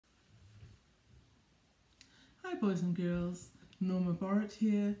Hi boys and girls, Norma Barrett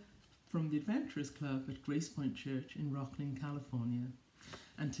here from the Adventurers Club at Grace Point Church in Rocklin, California.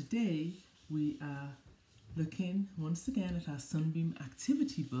 And today we are looking once again at our Sunbeam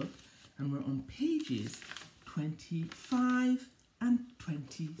activity book, and we're on pages 25 and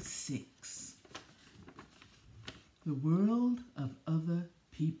 26. The world of other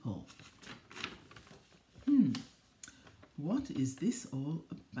people. What is this all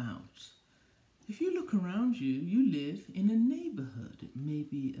about? If you look around you, you live in a neighborhood. It may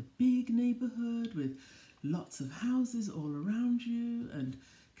be a big neighborhood with lots of houses all around you and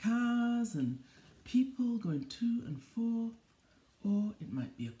cars and people going to and forth. Or it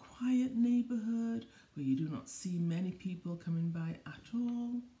might be a quiet neighborhood where you do not see many people coming by at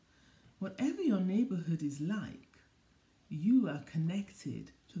all. Whatever your neighborhood is like, you are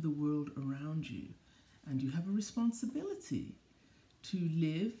connected to the world around you, and you have a responsibility to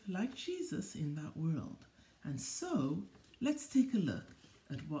live like Jesus in that world. And so, let's take a look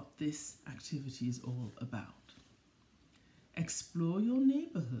at what this activity is all about. Explore your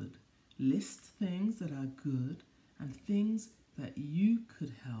neighborhood. List things that are good and things that you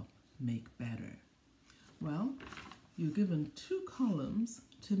could help make better. Well, you're given 2 columns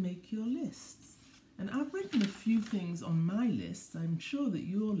to make your lists. And I've written a few things on my list. I'm sure that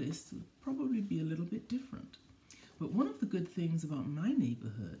your list would probably be a little bit different. But one of the good things about my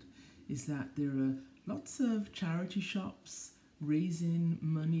neighborhood is that there are lots of charity shops raising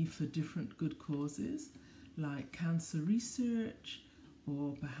money for different good causes, like cancer research,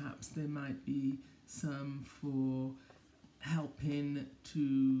 or perhaps there might be some for helping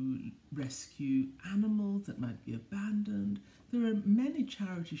to rescue animals that might be abandoned. There are many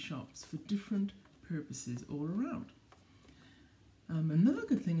charity shops for different purposes all around. Another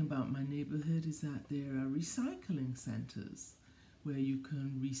good thing about my neighborhood is that there are recycling centers where you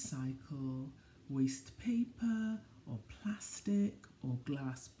can recycle waste paper or plastic or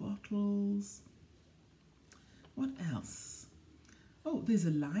glass bottles. What else? Oh, there's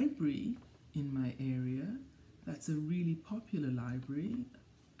a library in my area. That's a really popular library.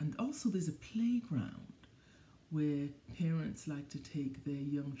 And also there's a playground where parents like to take their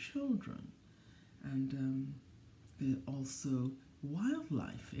young children. And there are also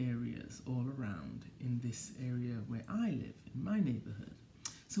wildlife areas all around in this area where I live, in my neighborhood.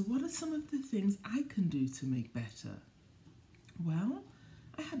 So what are some of the things I can do to make better? Well,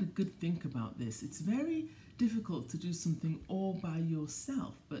 I had a good think about this. It's very difficult to do something all by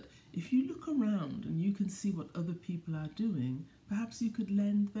yourself, but if you look around and you can see what other people are doing, perhaps you could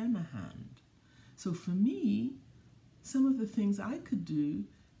lend them a hand. So for me, some of the things I could do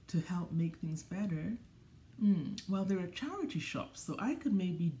to help make things better, well, there are charity shops, so I could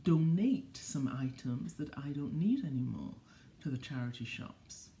maybe donate some items that I don't need anymore to the charity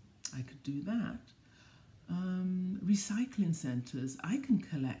shops. I could do that. Recycling centers, I can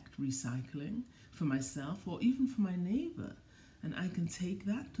collect recycling for myself or even for my neighbor, and I can take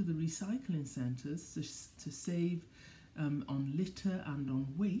that to the recycling centers to save on litter and on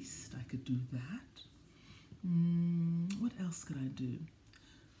waste. I could do that. What else could I do?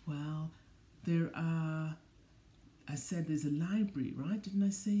 Well, there are, I said there's a library, right? Didn't I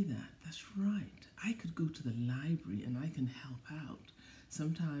say that? That's right. I could go to the library and I can help out.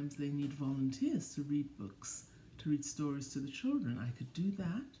 Sometimes they need volunteers to read books, to read stories to the children. I could do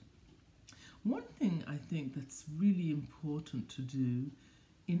that. One thing I think that's really important to do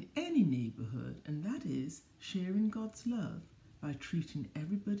in any neighborhood, and that is sharing God's love by treating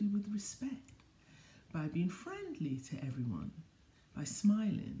everybody with respect, by being friendly to everyone, by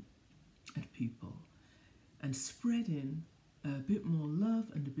smiling at people, and spreading a bit more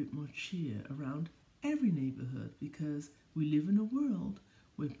love and a bit more cheer around every neighborhood, because we live in a world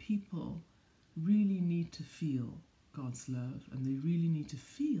where people really need to feel God's love, and they really need to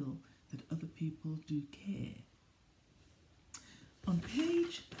feel that other people do care. On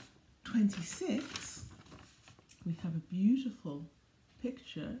page 26, we have a beautiful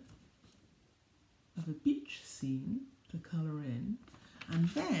picture of a beach scene to colour in, and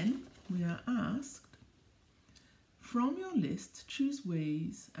then we are asked, from your list, choose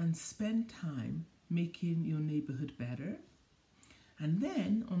ways and spend time making your neighborhood better. And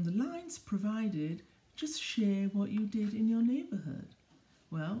then on the lines provided, just share what you did in your neighborhood.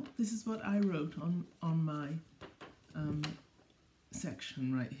 Well, this is what I wrote on my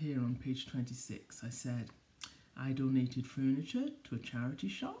section right here on page 26. I said, I donated furniture to a charity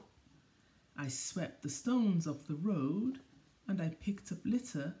shop. I swept the stones off the road, and I picked up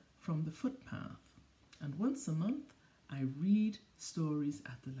litter from the footpath. And once a month, I read stories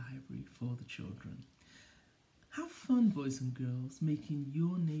at the library for the children. Have fun, boys and girls, making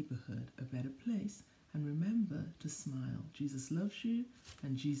your neighborhood a better place, and remember to smile. Jesus loves you,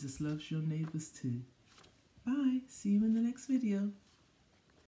 and Jesus loves your neighbors too. Bye. See you in the next video.